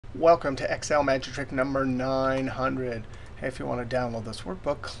Welcome to Excel Magic Trick number 900. Hey, if you want to download this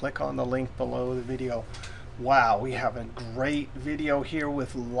workbook, click on the link below the video. Wow, we have a great video here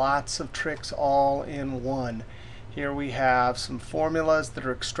with lots of tricks all in one. Here we have some formulas that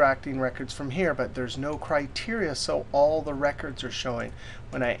are extracting records from here, but there's no criteria, so all the records are showing.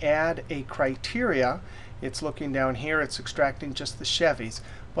 When I add a criteria, it's looking down here, it's extracting just the Chevys.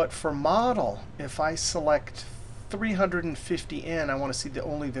 But for model, if I select 350N, I want to see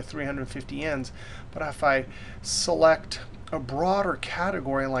only the 350Ns. But if I select a broader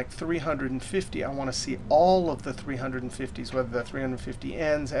category like 350, I want to see all of the 350s, whether they're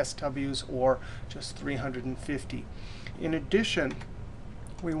 350Ns, SWs, or just 350. In addition,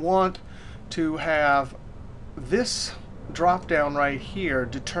 we want to have this drop down right here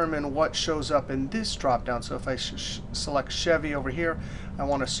determine what shows up in this drop down. So if I select Chevy over here, I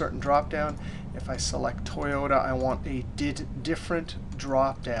want a certain drop down. If I select Toyota, I want a different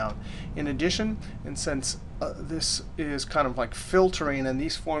drop down. In addition, and since this is kind of like filtering and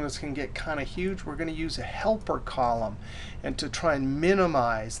these formulas can get kind of huge, we're going to use a helper column and to try and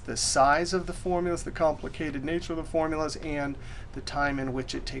minimize the size of the formulas, the complicated nature of the formulas, and the time in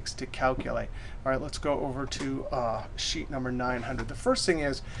which it takes to calculate. All right, let's go over to sheet number 900. The first thing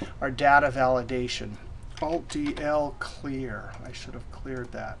is our data validation. Alt-DL clear. I should have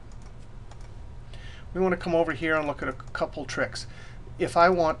cleared that. We want to come over here and look at a couple tricks. If I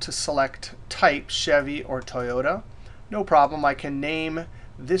want to select type Chevy or Toyota, no problem. I can name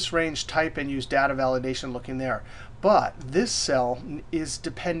this range type and use data validation looking there. But this cell is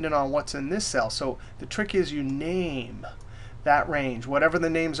dependent on what's in this cell. So the trick is you name that range. Whatever the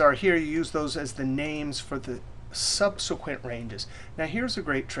names are here, you use those as the names for the subsequent ranges. Now here's a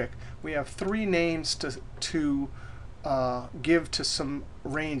great trick. We have three names to give to some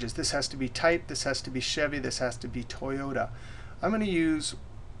ranges. This has to be type, this has to be Chevy, this has to be Toyota. I'm going to use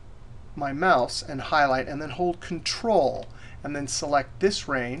my mouse and highlight and then hold Control and then select this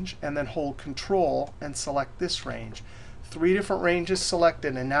range and then hold Control and select this range. Three different ranges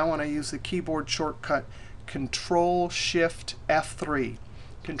selected, and now when I use the keyboard shortcut Control-Shift-F3.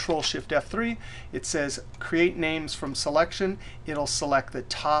 Control-Shift-F3, it says create names from selection. It'll select the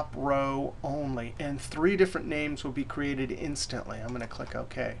top row only. And three different names will be created instantly. I'm going to click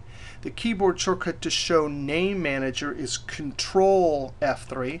OK. The keyboard shortcut to show Name Manager is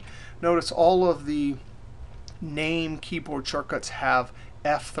Control-F3. Notice all of the name keyboard shortcuts have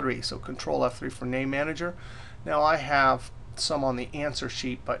F3. So Control-F3 for Name Manager. Now I have some on the answer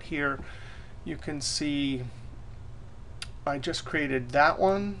sheet, but here you can see I just created that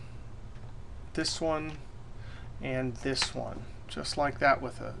one, this one, and this one, just like that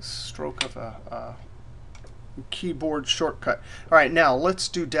with a stroke of a keyboard shortcut. All right, now let's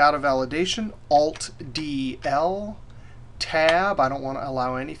do data validation. Alt-DL, Tab. I don't want to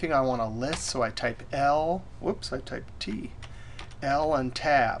allow anything. I want a list, so I type L. Whoops, I typed T. L and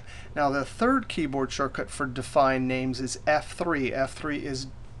Tab. Now the third keyboard shortcut for define names is F3. F3 is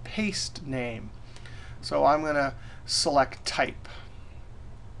paste name. So I'm going to select type.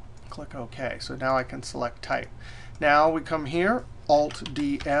 Click OK. So now I can select type. Now we come here,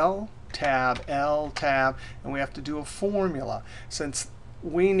 Alt-DL, Tab, L, Tab, and we have to do a formula. Since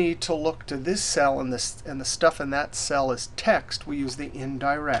we need to look to this cell and the stuff in that cell is text, we use the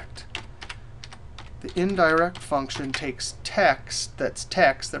indirect. The indirect function takes text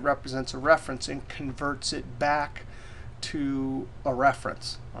that represents a reference and converts it back to a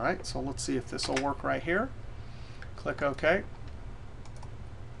reference. All right, so let's see if this will work right here. Click OK.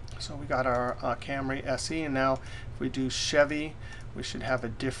 So we got our Camry SE, and now if we do Chevy, we should have a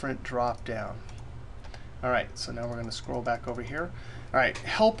different drop down. All right, so now we're going to scroll back over here. All right,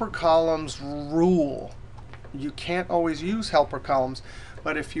 helper columns rule. You can't always use helper columns,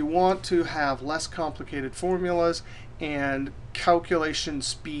 but if you want to have less complicated formulas and calculation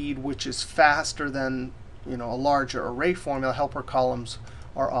speed, which is faster than a larger array formula, helper columns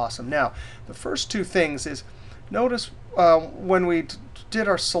are awesome. Now, the first two things is, notice when we did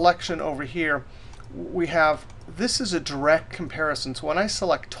our selection over here, we have this is a direct comparison. So when I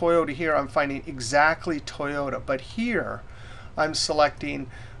select Toyota here, I'm finding exactly Toyota. But here, I'm selecting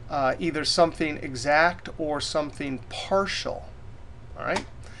either something exact or something partial. All right.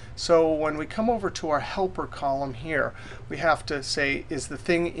 So when we come over to our helper column here, we have to say, is the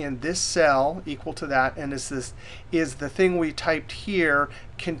thing in this cell equal to that? And is the thing we typed here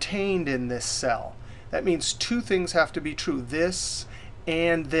contained in this cell? That means two things have to be true. This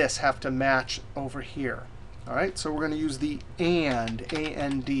and this have to match over here. All right, so we're going to use the AND,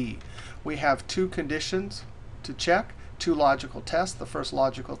 A-N-D. We have two conditions to check, two logical tests. The first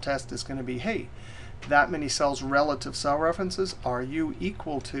logical test is going to be, hey, that many cells relative cell references. Are you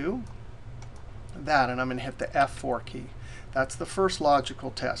equal to that? And I'm going to hit the F4 key. That's the first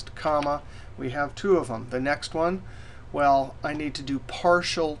logical test, comma. We have two of them. The next one, well, I need to do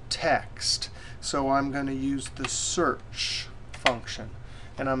partial text. So I'm going to use the search function.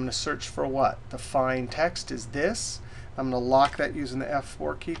 And I'm going to search for what? The find text is this. I'm going to lock that using the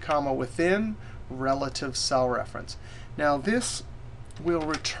F4 key, comma, within relative cell reference. Now this will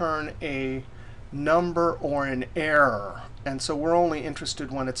return a number or an error. And so we're only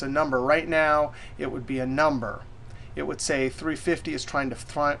interested when it's a number. Right now, it would be a number. It would say 350 is trying to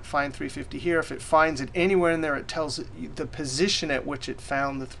find 350 here. If it finds it anywhere in there, it tells it the position at which it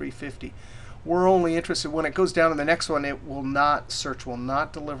found the 350. We're only interested when it goes down to the next one. It will not search, will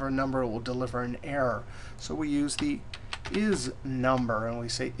not deliver a number. It will deliver an error. So we use the ISNUMBER, and we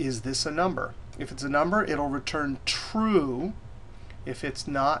say, is this a number? If it's a number, it'll return true. If it's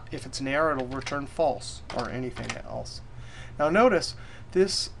not, if it's an error, it'll return false or anything else. Now notice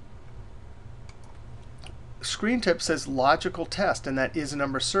this screen tip says logical test, and that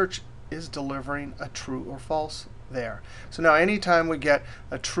ISNUMBER search is delivering a true or false there. So now anytime we get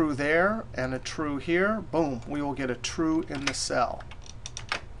a true there and a true here, boom, we will get a true in the cell.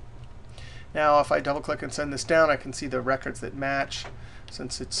 Now if I double click and send this down, I can see the records that match.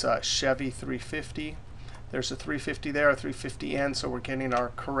 Since it's Chevy 350, there's a 350 there, a 350N, so we're getting our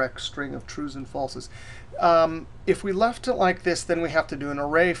correct string of trues and falses. If we left it like this, then we have to do an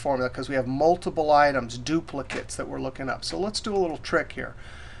array formula because we have multiple items, duplicates that we're looking up. So let's do a little trick here.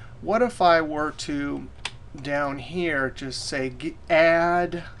 What if I were to, down here, just say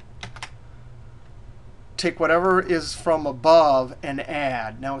add, take whatever is from above and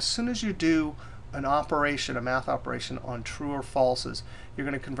add. Now as soon as you do an operation, a math operation on true or falses, you're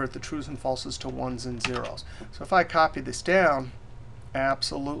going to convert the trues and falses to ones and zeros. So if I copy this down,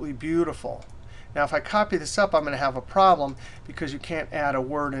 absolutely beautiful. Now if I copy this up, I'm going to have a problem because you can't add a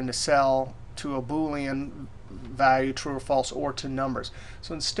word in a cell to a Boolean value, true or false, or to numbers.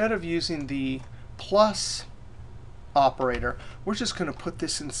 So instead of using the plus operator, we're just going to put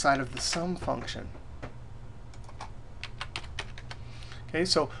this inside of the sum function. Okay,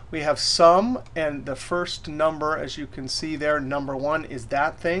 so we have sum, and the first number, as you can see there, number 1 is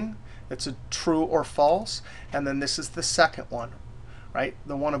that thing. It's a true or false. And then this is the second one, right?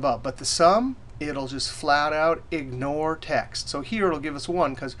 The one above. But the sum, it'll just flat out ignore text. So here it'll give us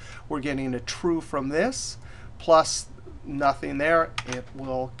 1 because we're getting a true from this plus nothing there. It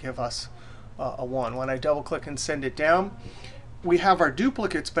will give us a 1. When I double click and send it down, we have our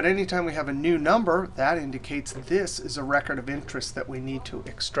duplicates, but anytime we have a new number, that indicates this is a record of interest that we need to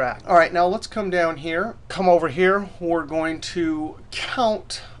extract. All right, now let's come down here. Come over here. We're going to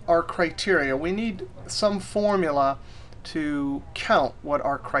count our criteria. We need some formula to count what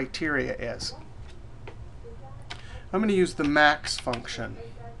our criteria is. I'm going to use the max function.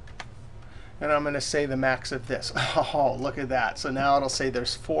 And I'm going to say the max of this. Oh, look at that. So now it'll say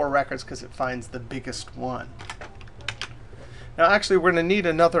there's 4 records because it finds the biggest one. Now actually, we're going to need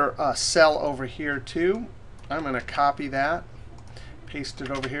another cell over here too. I'm going to copy that, paste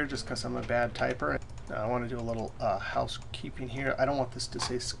it over here just because I'm a bad typer. Now I want to do a little housekeeping here. I don't want this to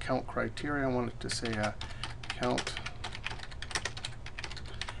say count criteria. I want it to say count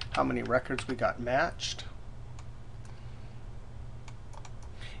how many records we got matched.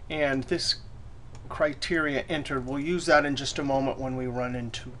 And this criteria entered, we'll use that in just a moment when we run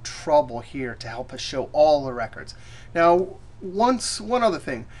into trouble here to help us show all the records. Now, one other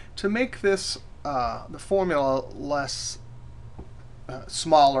thing. To make this the formula less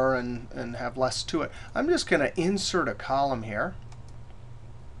smaller and have less to it, I'm just going to insert a column here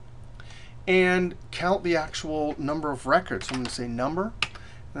and count the actual number of records. So I'm going to say number,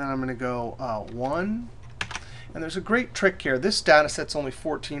 and then I'm going to go 1. And there's a great trick here. This data set's only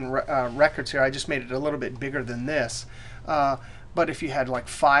 14 records here. I just made it a little bit bigger than this. But if you had like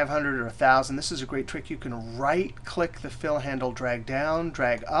 500 or 1,000, this is a great trick. You can right-click the fill handle, drag down,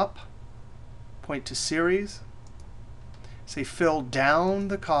 drag up, point to series, say fill down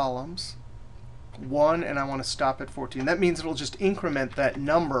the columns, 1, and I want to stop at 14. That means it'll just increment that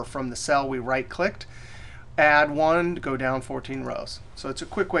number from the cell we right-clicked, add 1, go down 14 rows. So it's a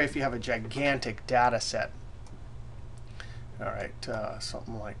quick way if you have a gigantic data set. All right,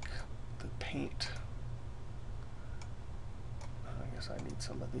 something like the paint. I guess I need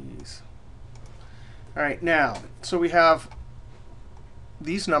some of these. All right, now, so we have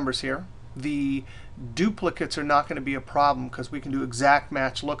these numbers here. The duplicates are not going to be a problem because we can do exact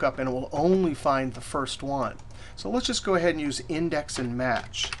match lookup, and it will only find the first one. So let's just go ahead and use index and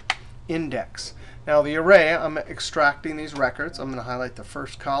match. Index. Now, the array, I'm extracting these records. I'm going to highlight the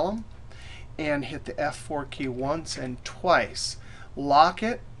first column. and hit the F4 key once and twice. Lock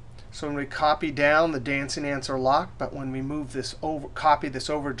it. So when we copy down, the dancing ants are locked. But when we move this over, copy this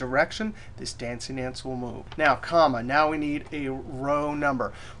over direction, this dancing ants will move. Now, comma. Now we need a row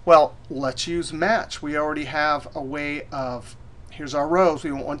number. Well, let's use match. We already have a way of, here's our rows.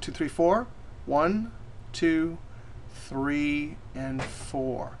 We want 1, 2, 3, 4. 1, 2, 3, and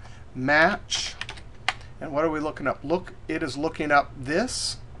 4. Match. And what are we looking up? Look, it is looking up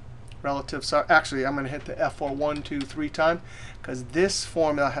this relative. So actually, I'm going to hit the F4 1, 2, 3 times because this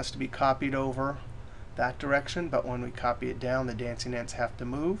formula has to be copied over that direction. But when we copy it down, the dancing ants have to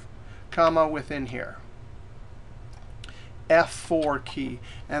move, comma, within here. F4 key.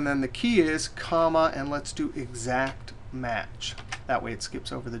 And then the key is comma, and let's do exact match. That way it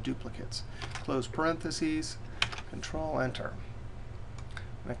skips over the duplicates. Close parentheses, Control Enter.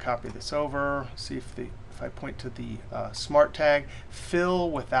 I'm going to copy this over, see if I point to the smart tag,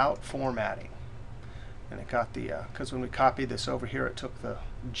 fill without formatting. And it got the, because when we copied this over here, it took the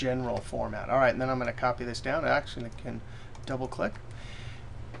general format. All right, and then I'm going to copy this down. Actually, I can double click.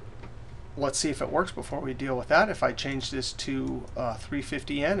 Let's see if it works before we deal with that. If I change this to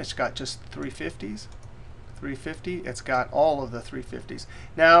 350N, it's got just 350s. 350, it's got all of the 350s.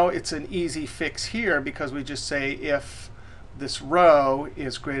 Now it's an easy fix here because we just say if this row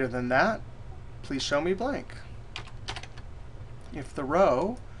is greater than that, please show me blank. If the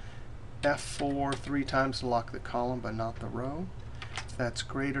row, F4 3 times to lock the column but not the row, if that's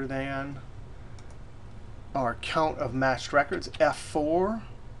greater than our count of matched records, F4,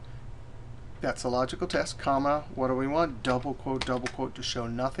 that's a logical test, comma, what do we want? Double quote to show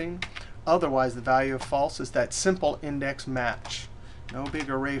nothing. Otherwise, the value of false is that simple index match. No big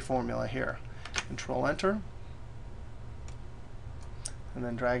array formula here. Control Enter. And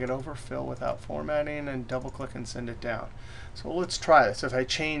then drag it over, fill without formatting, and double click and send it down. So let's try this. If I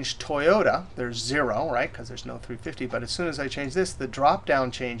change Toyota, there's 0, right? Because there's no 350. But as soon as I change this, the drop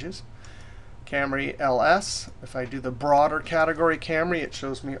down changes. Camry LS. If I do the broader category Camry, it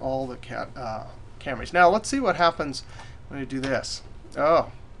shows me all the Camrys. Now let's see what happens when I do this.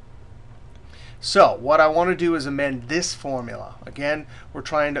 Oh. So what I want to do is amend this formula. Again, we're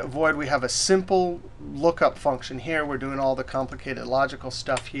trying to avoid, we have a simple lookup function here. We're doing all the complicated logical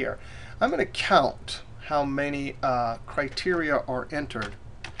stuff here. I'm going to count how many criteria are entered.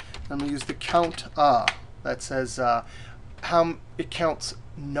 I'm going to use the count that says how it counts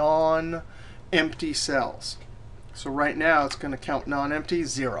non-empty cells. So right now it's going to count non-empty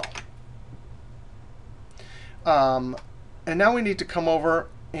 0. And now we need to come over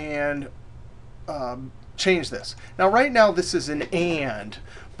and change this. Now, right now, this is an and.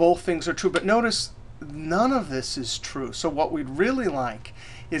 Both things are true. But notice none of this is true. So what we'd really like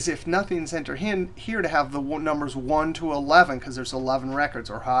is if nothing's entered here to have the numbers 1 to 11, because there's 11 records,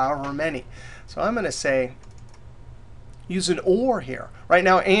 or however many. So I'm going to say use an or here. Right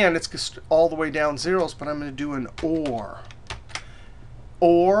now, and it's all the way down zeros, but I'm going to do an or.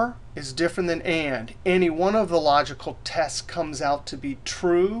 Or is different than and. Any one of the logical tests comes out to be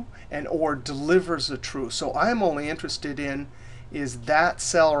true, and or delivers a true. So I'm only interested in is that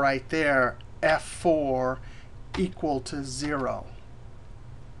cell right there, F4, equal to 0.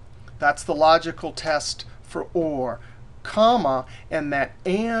 That's the logical test for or, comma, and that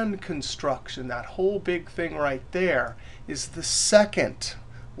and construction, that whole big thing right there, is the second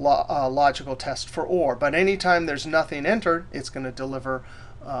logical test for or. But anytime there's nothing entered, it's going to deliver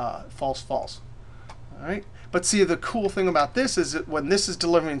false, false. All right. But see, the cool thing about this is that when this is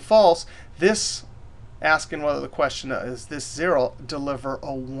delivering false, this asking whether the question is this 0, deliver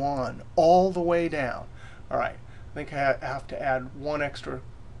a 1 all the way down. All right. I think I have to add one extra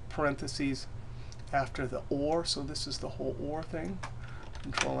parentheses after the or. So this is the whole or thing.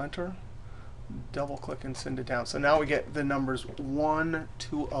 Control Enter. Double click and send it down. So now we get the numbers 1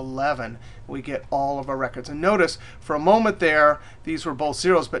 to 11. We get all of our records. And notice for a moment there, these were both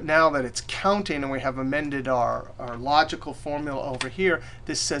zeros. But now that it's counting and we have amended our logical formula over here,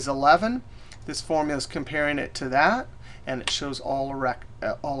 this says 11. This formula is comparing it to that. And it shows all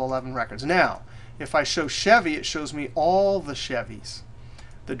 11 records. Now, if I show Chevy, it shows me all the Chevys.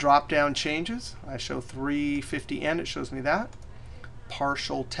 The drop down changes. I show 350N. It shows me that.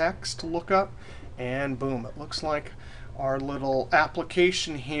 Partial text lookup, and boom, it looks like our little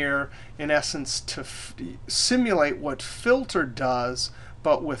application here, in essence, to simulate what filter does,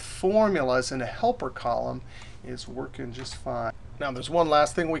 but with formulas in a helper column, is working just fine. Now, there's one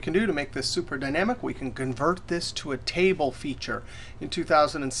last thing we can do to make this super dynamic. We can convert this to a table feature. In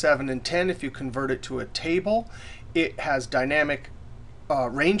 2007 and 10, if you convert it to a table, it has dynamic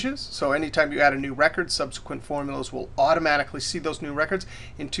ranges. So anytime you add a new record, subsequent formulas will automatically see those new records.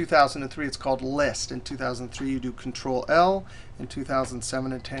 In 2003, it's called list. In 2003, you do Control L. In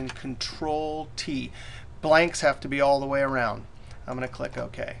 2007 and 10, Control T. Blanks have to be all the way around. I'm going to click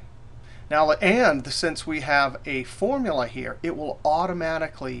OK. Now, and since we have a formula here, it will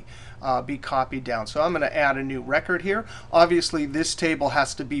automatically be copied down. So I'm going to add a new record here. Obviously, this table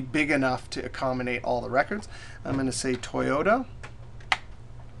has to be big enough to accommodate all the records. I'm going to say Toyota.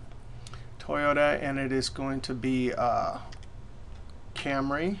 Toyota, and it is going to be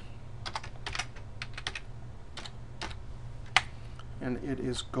Camry. And it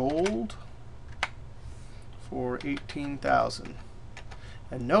is gold for $18,000.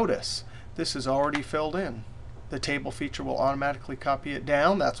 And notice, this is already filled in. The table feature will automatically copy it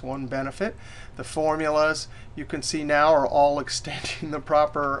down. That's one benefit. The formulas, you can see now, are all extending the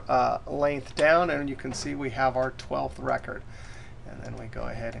proper length down. And you can see we have our 12th record. And then we go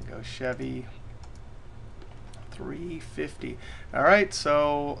ahead and go Chevy 350. All right,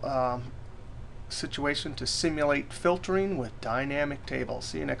 so situation to simulate filtering with dynamic tables.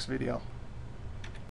 See you next video.